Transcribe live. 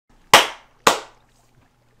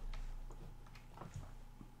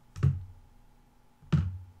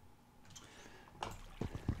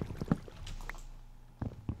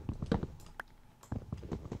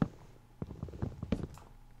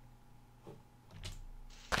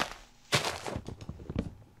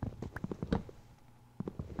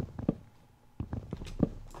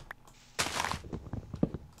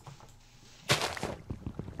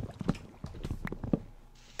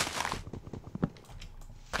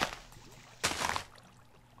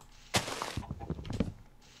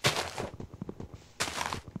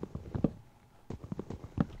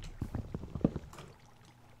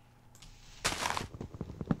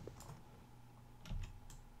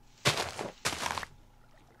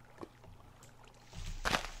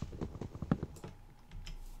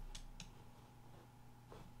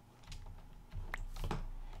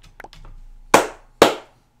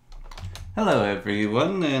Hello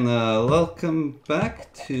everyone, and welcome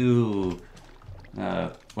back to,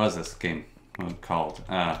 what is this game called?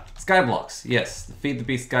 Skyblocks, yes, the Feed the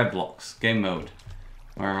Beast Skyblocks game mode,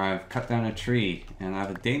 where I've cut down a tree, and I have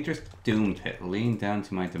a dangerous doom pit leading down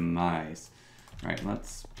to my demise. Right,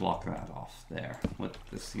 let's block that off there with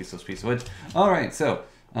this useless piece of wood. Alright, so,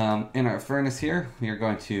 in our furnace here, we are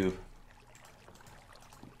going to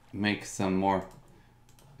make some more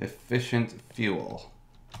efficient fuel.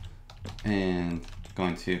 And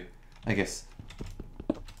going to, I guess,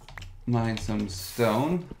 mine some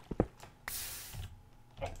stone.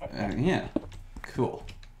 Yeah, cool.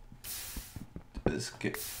 Let's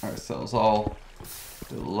get ourselves all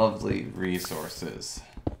the lovely resources.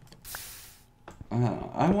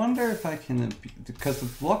 I wonder if I can, because the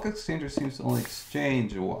block exchanger seems to only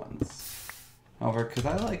exchange once. However, could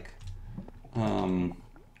I like, you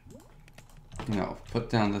know, put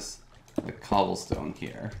down this like cobblestone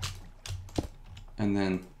here. And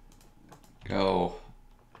then go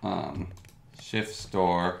shift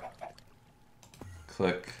store,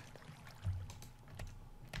 click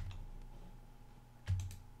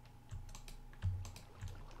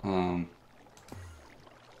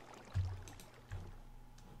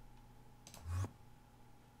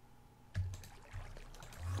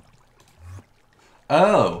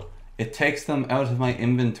oh, it takes them out of my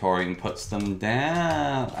inventory and puts them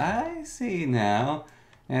down. I see now.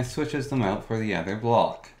 And switches them out for the other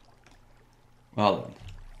block. Well then,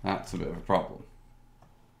 that's a bit of a problem.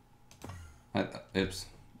 Oops.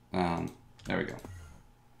 There we go.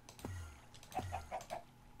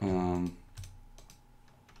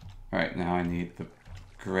 Alright, now I need the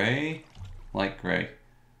gray, light gray.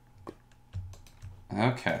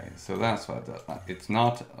 Okay, so that's what it does. It's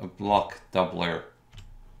not a block doubler,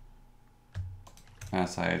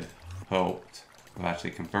 as I had hoped, of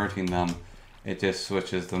actually converting them. It just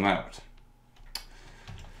switches them out.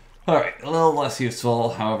 Alright, a little less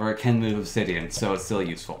useful, however it can move obsidian, so it's still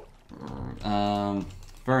useful.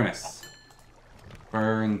 Furnace.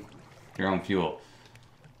 Burn your own fuel.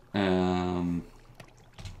 And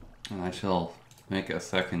I shall make a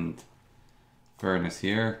second furnace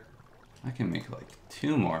here. I can make like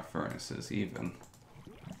 2 more furnaces even.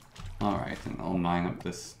 Alright, and I'll mine up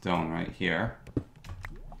this stone right here.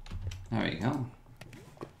 There we go.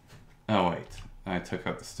 Oh wait, I took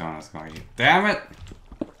out the stone I was going to use. Damn it!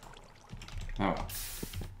 Oh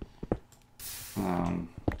well.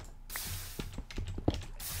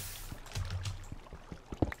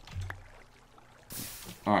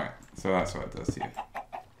 Alright, so that's what it does to you.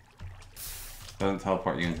 Doesn't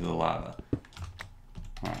teleport you into the lava.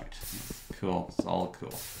 Alright, cool, it's all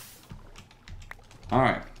cool.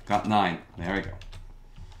 Alright, got 9. There we go.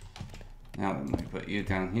 Now then, we put you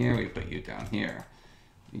down here, we put you down here.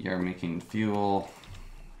 You're making fuel.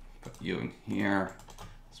 Put you in here.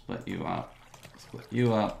 Split you up. Split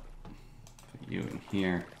you up. Put you in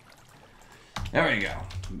here. There we go.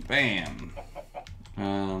 Bam.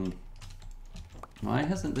 Why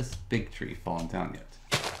hasn't this big tree fallen down yet?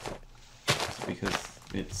 Is it because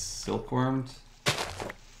it's silkwormed?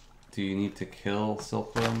 Do you need to kill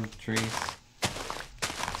silkworm trees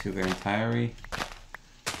to their entirety?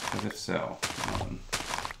 Because if so,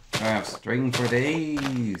 I have string for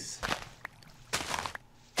days.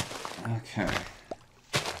 Okay.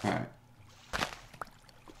 Alright.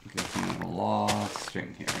 Give me a lost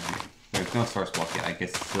string here. There's no source block yet. I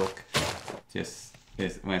guess silk just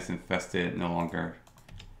is, when it's infested, no longer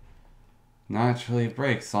naturally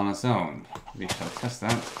breaks on its own. We shall test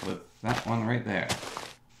that with that one right there.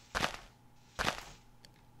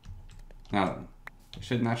 Now then, it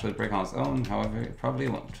should naturally break on its own, however, it probably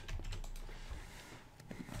won't.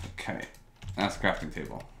 Okay, that's crafting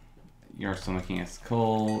table. You're still making us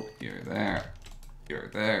coal. You're there. You're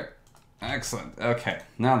there. Excellent. Okay,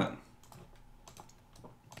 now then.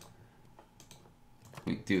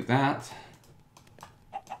 We do that.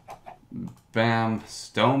 Bam.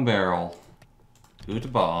 Stone barrel. Who the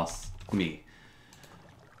boss? Me.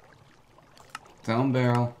 Stone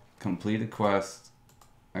barrel. Completed quest.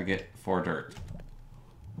 I get 4 dirt.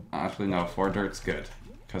 Actually, no, 4 dirt's good.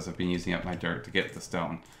 Because I've been using up my dirt to get the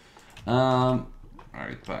stone.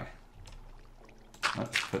 Alright, bye.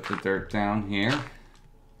 Let's put the dirt down here.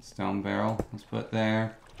 Stone barrel, let's put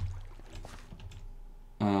there.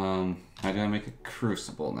 How do I make a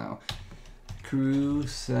crucible now?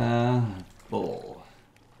 Crucible.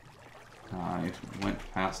 I went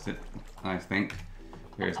past it, I think.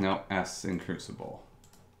 There's no S in crucible.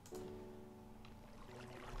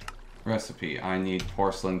 Recipe, I need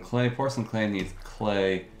porcelain clay. Porcelain clay needs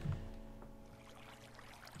clay.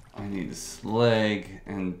 I need slag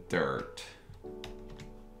and dirt.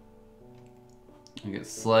 I get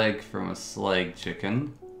slag from a slag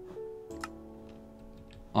chicken.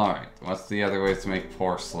 Alright, what's the other ways to make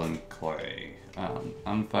porcelain clay?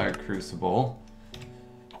 Unfired crucible.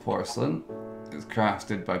 Porcelain is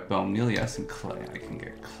crafted by bone meal, yes, and clay. I can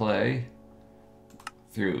get clay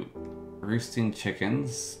through roosting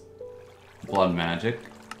chickens, blood magic.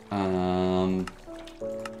 You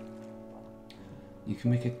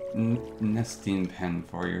can make a nesting pen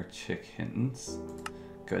for your chickens.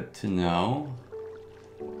 Good to know.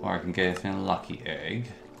 Or I can get it in a lucky egg.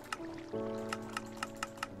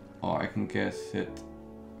 Or I can get it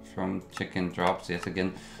from chicken drops yet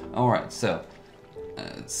again. Alright, so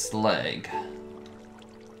slag.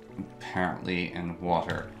 Apparently, and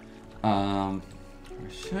water. I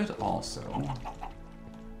should also,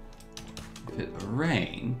 if it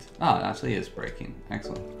rained, it actually is breaking,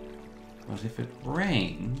 excellent. But if it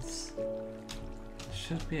rains, I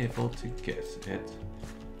should be able to get it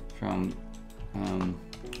from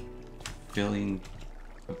filling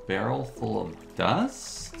a barrel full of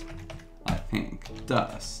dust? I think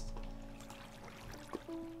dust.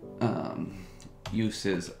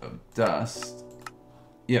 Uses of dust.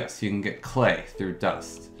 Yes, you can get clay through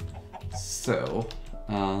dust. So,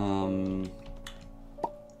 another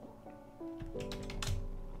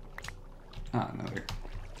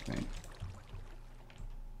thing.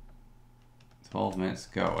 12 minutes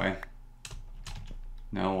ago, eh?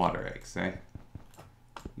 No water eggs, eh?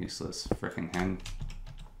 Useless frickin' hen.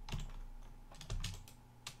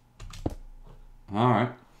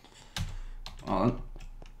 Alright. Well then.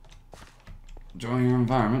 Enjoy your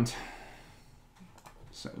environment.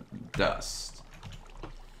 So, dust.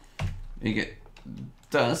 You get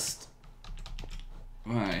dust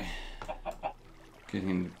by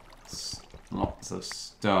getting lots of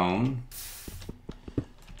stone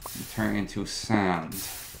and turn into sand.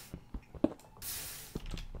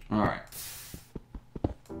 Alright.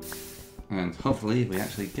 And hopefully we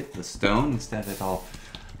actually get the stone instead of it all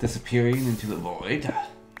disappearing into the void.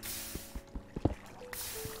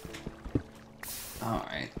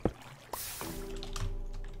 Alright.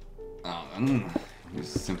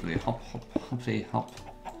 Just simply hop, hop, hoppy, hop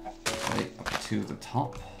right up to the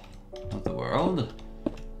top of the world.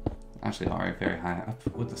 Actually, alright, very high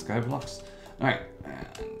up with the sky blocks. Alright, and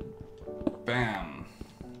bam.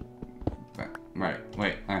 Right,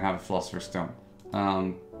 wait, I have a philosopher's stone.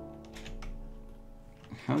 How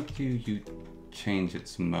do you change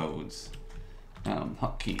its modes?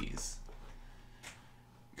 Hotkeys.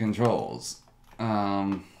 Controls.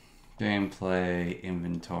 Gameplay,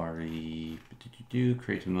 inventory,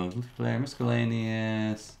 creative mode, multiplayer,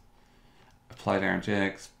 miscellaneous, applied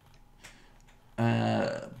energetics,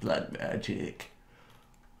 blood magic,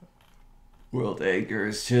 world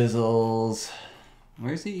anchors, chisels.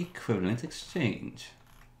 Where's the equivalent exchange?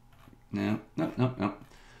 No.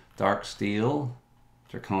 Dark steel,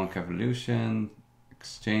 draconic evolution,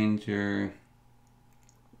 exchanger,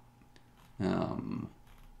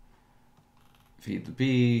 feed the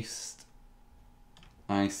beast,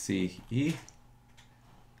 ICE,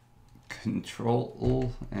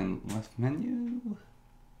 control, and left menu.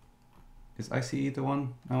 Is ICE the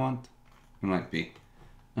one I want? It might be.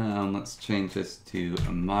 Let's change this to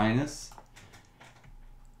a minus.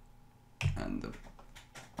 And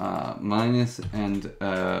minus and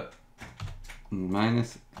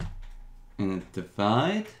minus and a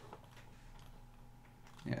divide.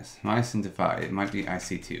 Yes, minus and divide. It might be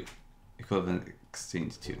IC2. Equivalent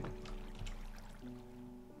exchange 2.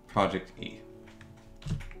 Project E.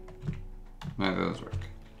 How do those work?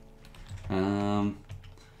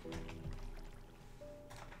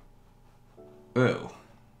 Oh.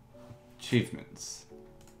 Achievements.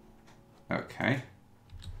 Okay.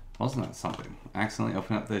 Wasn't that something? I accidentally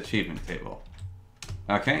opened up the achievement table.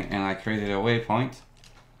 Okay, and I created a waypoint.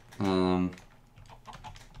 How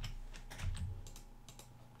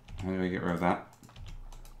do we get rid of that?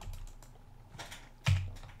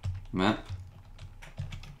 Map.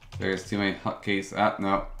 There's too many hotkeys.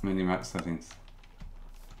 No, menu map settings.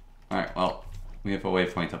 Alright, well, we have a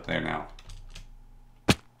waypoint up there now.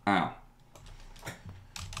 Ow.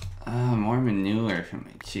 More manure from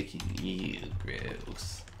my chicken. Ew,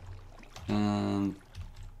 gross. Oh,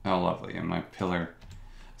 lovely, and my pillar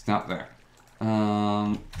is not there.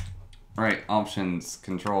 Right, options,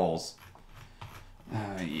 controls.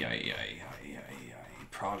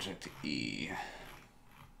 Project E.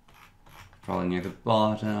 Probably near the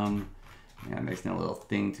bottom. Yeah, there's no little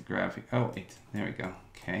thing to grab. Oh, wait, there we go.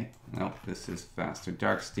 Okay, nope, this is faster.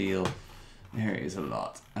 Dark steel. There is a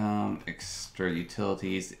lot. Extra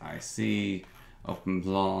utilities, IC, open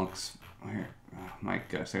blocks. Where? Oh my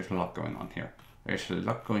gosh, there's a lot going on here. There's a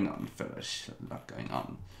lot going on, fellas. A lot going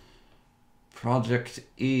on. Project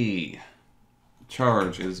E.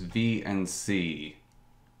 Charge is V and C.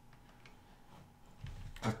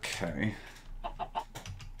 Okay.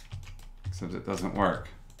 Except it doesn't work.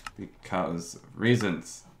 Because of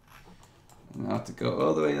reasons. And I have to go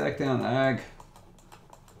all the way back down. Ag.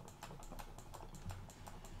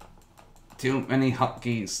 Too many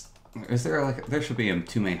hotkeys. Is there like... There should be a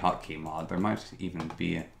too many hotkey mod. There might even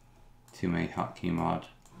be a too many hotkey mod.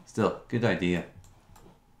 Still, good idea.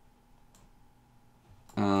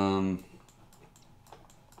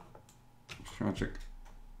 Project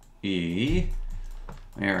E.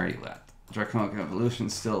 Where are you at? Draconic Evolution,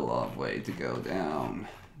 still a long way to go down.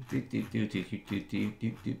 I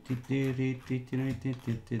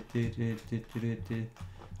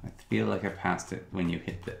feel like I passed it when you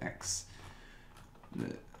hit the X.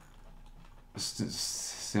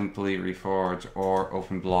 Simply reforge or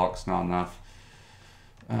open blocks, not enough.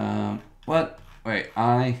 What? Wait,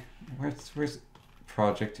 where's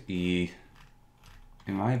Project E?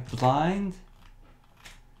 Am I blind?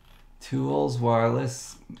 Tools,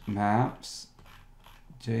 wireless, maps,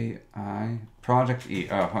 JI, Project E.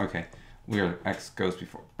 Oh, okay. Weird. X goes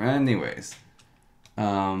before. Anyways,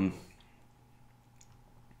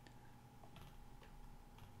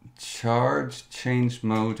 charge change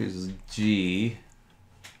mode is G.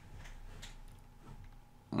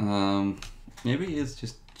 Maybe it's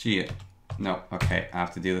just G. No. Okay, I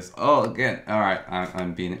have to do this. Oh, again. All right.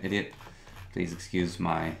 I'm being an idiot. Please excuse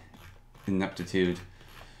my ineptitude.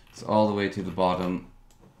 It's all the way to the bottom.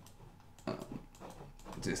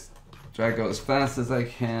 Just try to go as fast as I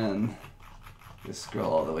can. Just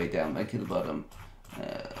scroll all the way down back to the bottom.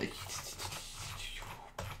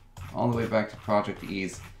 All the way back to Project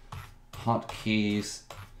E's hotkeys.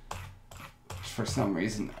 For some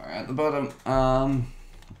reason are at the bottom.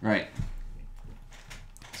 Right.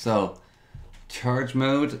 So charge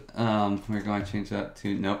mode. We're going to change that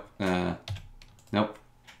to nope. Nope.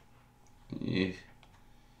 Yeah.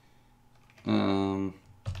 No.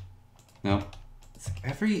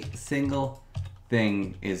 Every single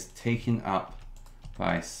thing is taken up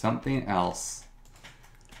by something else.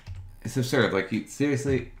 It's absurd. Like, you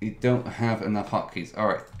seriously, you don't have enough hotkeys.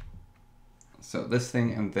 Alright. So this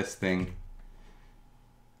thing and this thing.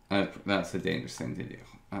 That's a dangerous thing to do.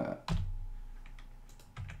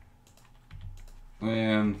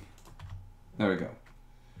 And there we go.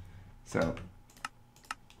 So.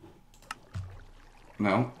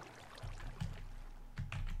 No.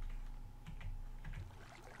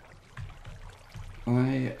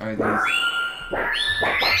 Why are these...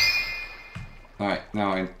 Alright,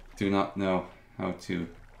 now I do not know how to...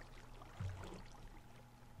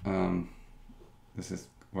 This is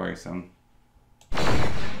worrisome.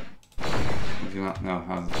 I do not know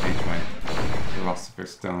how to change my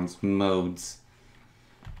Philosopher's Stone's modes.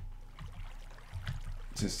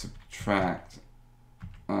 To subtract.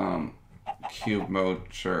 Cube mode,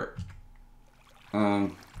 sure.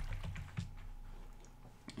 And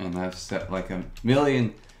I've set like a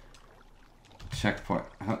million checkpoint.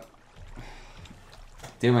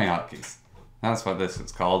 Too many hotkeys. That's what this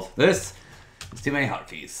is called. This is too many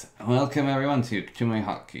hotkeys. Welcome everyone to Too Many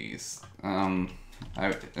Hotkeys.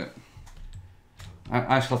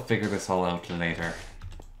 I shall figure this all out later.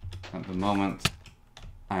 At the moment,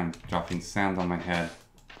 I'm dropping sand on my head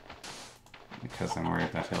because I'm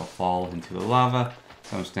worried that it'll fall into the lava.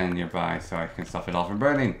 So I'm standing nearby so I can stop it all from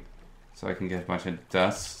burning. So I can get a bunch of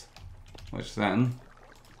dust, which then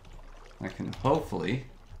I can hopefully,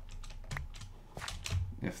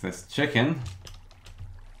 if this chicken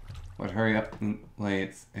would hurry up and lay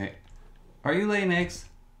its egg. Are you laying eggs?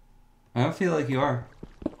 I don't feel like you are.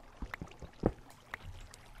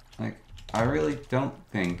 Like, I really don't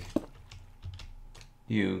think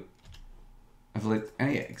you have laid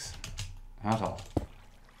any eggs at all,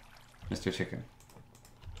 Mr. Chicken.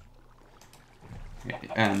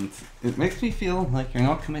 And it makes me feel like you're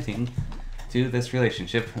not committing to this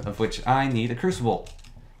relationship of which I need a crucible.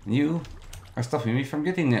 And you are stopping me from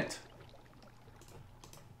getting it.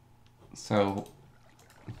 So,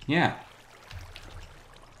 yeah.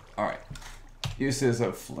 Alright. Uses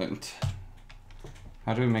of flint.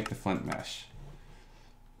 How do we make the flint mesh?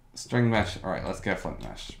 String mesh. Alright, let's get flint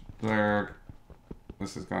mesh. There.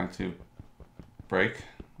 This is going to break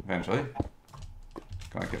eventually.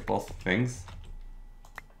 Gotta get both things.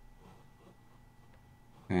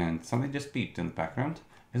 And something just beeped in the background.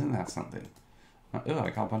 Isn't that something? Oh,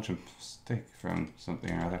 I got a bunch of steak from something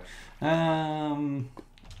or other.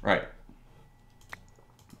 Right.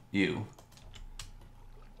 You.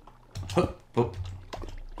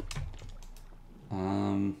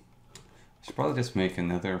 Should probably just make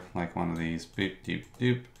another, like, one of these. Boop, doop,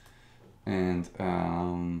 doop. And,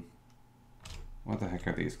 what the heck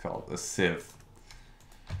are these called? A sieve.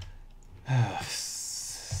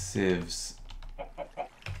 Sieves.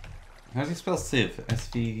 How do you spell sieve?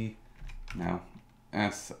 S-V... No.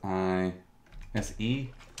 S-I-S-E-V?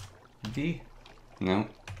 No.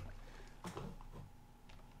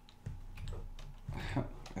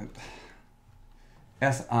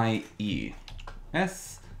 S-I-E.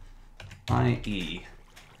 S-I-E.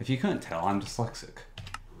 If you couldn't tell, I'm dyslexic.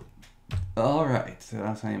 Alright, so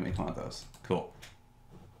that's how you make one of those. Cool.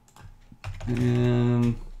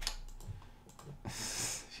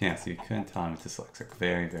 Yes, you couldn't tell I'm dyslexic.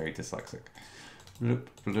 Very, very dyslexic. Bloop,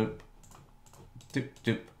 bloop. Doop,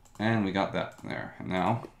 doop. And we got that there.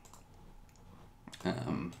 Now,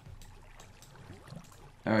 there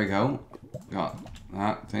we go. Got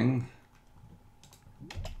that thing.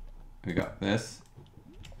 We got this.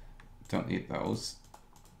 Don't need those.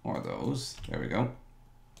 Or those. There we go.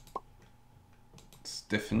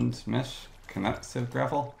 Stiffened mesh. Can that sieve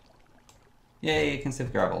gravel? Yay, it can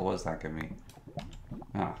sieve gravel. What does that give me?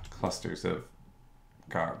 Ah, clusters of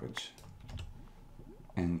garbage.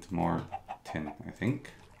 And more tin, I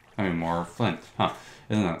think. I mean, more flint. Huh.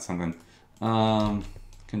 Isn't that something?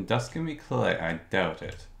 Can dust give me clay? I doubt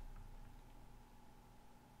it.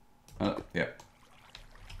 Yeah.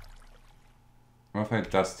 What if I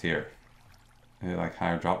dust here? Is it like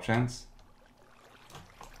higher drop chance?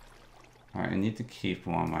 Alright, I need to keep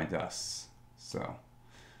one of my dusts. So.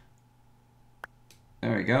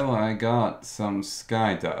 There we go, I got some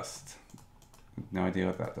sky dust. No idea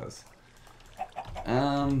what that does.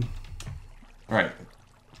 Right.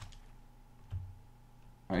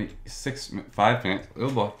 Alright, 5 minutes. Oh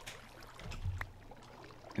boy.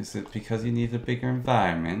 Is it because you need a bigger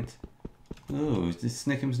environment? Ooh, the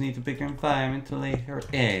Snickums need a bigger environment to lay her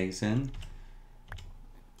eggs in.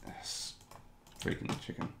 Freaking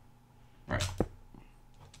chicken. Right.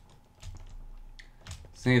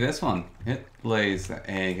 See this one, it lays the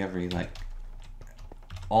egg every, like,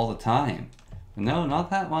 all the time. But no, not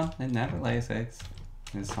that one, it never lays eggs.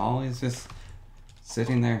 It's always just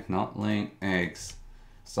sitting there, not laying eggs.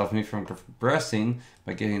 Stopping me from progressing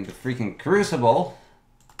by getting the freaking crucible.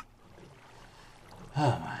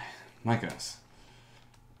 Oh my goodness.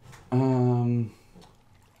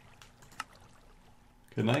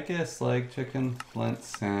 Can I get a slag chicken, flint,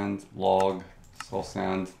 sand, log, soul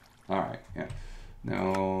sand? Alright, yeah.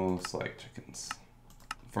 No slag chickens.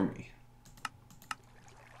 For me.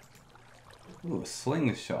 Ooh, a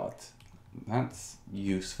slingshot. That's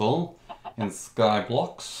useful. And sky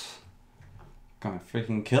blocks. Gonna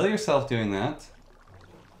freaking kill yourself doing that.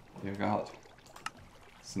 Dear God.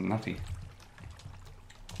 It's nutty.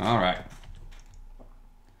 Alright.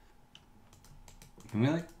 Can we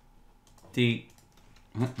like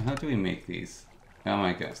how do we make these? Oh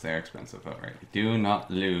my gosh, they're expensive, alright. Do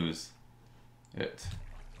not lose it.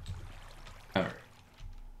 Ever.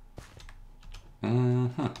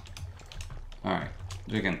 Alright,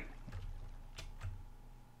 chicken.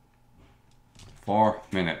 4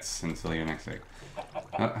 minutes until your next egg.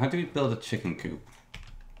 How do we build a chicken coop?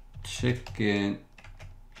 Chicken.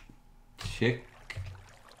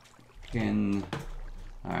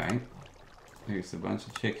 Alright. Here's a bunch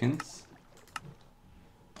of chickens.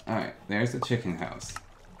 Alright, there's the chicken house.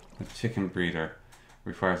 The chicken breeder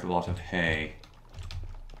requires a lot of hay.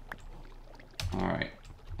 Alright.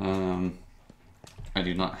 I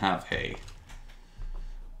do not have hay.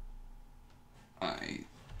 I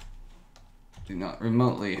do not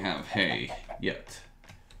remotely have hay yet.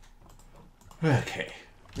 Okay.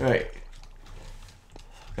 Right.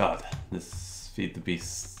 God, this feed the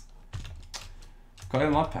beasts. Quite a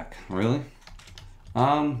mod pack, really.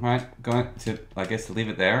 Right, going to, I guess, leave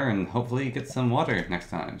it there and hopefully get some water next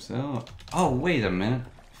time. So, oh, wait a minute.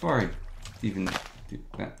 Before I even do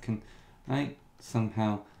that, can I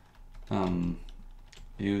somehow,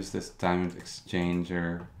 use this diamond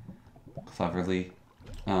exchanger cleverly?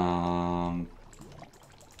 Right,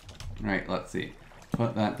 let's see.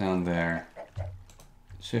 Put that down there.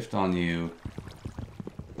 Shift on you.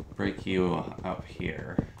 Break you up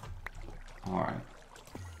here. Alright.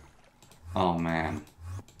 Oh man.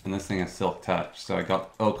 And this thing has silk touch, so I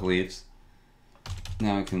got oak leaves.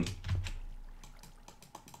 Now I can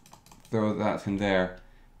throw that in there,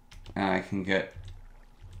 and I can get,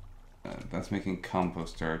 that's making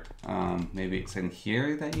compost dirt. Maybe it's in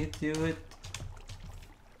here that you do it?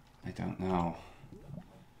 I don't know.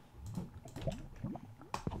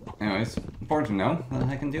 Anyways, important to know that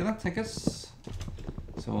I can do that, I guess.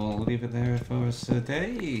 So we'll leave it there for us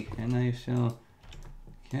today, and I shall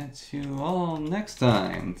catch you all next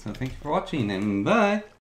time. So thank you for watching and bye!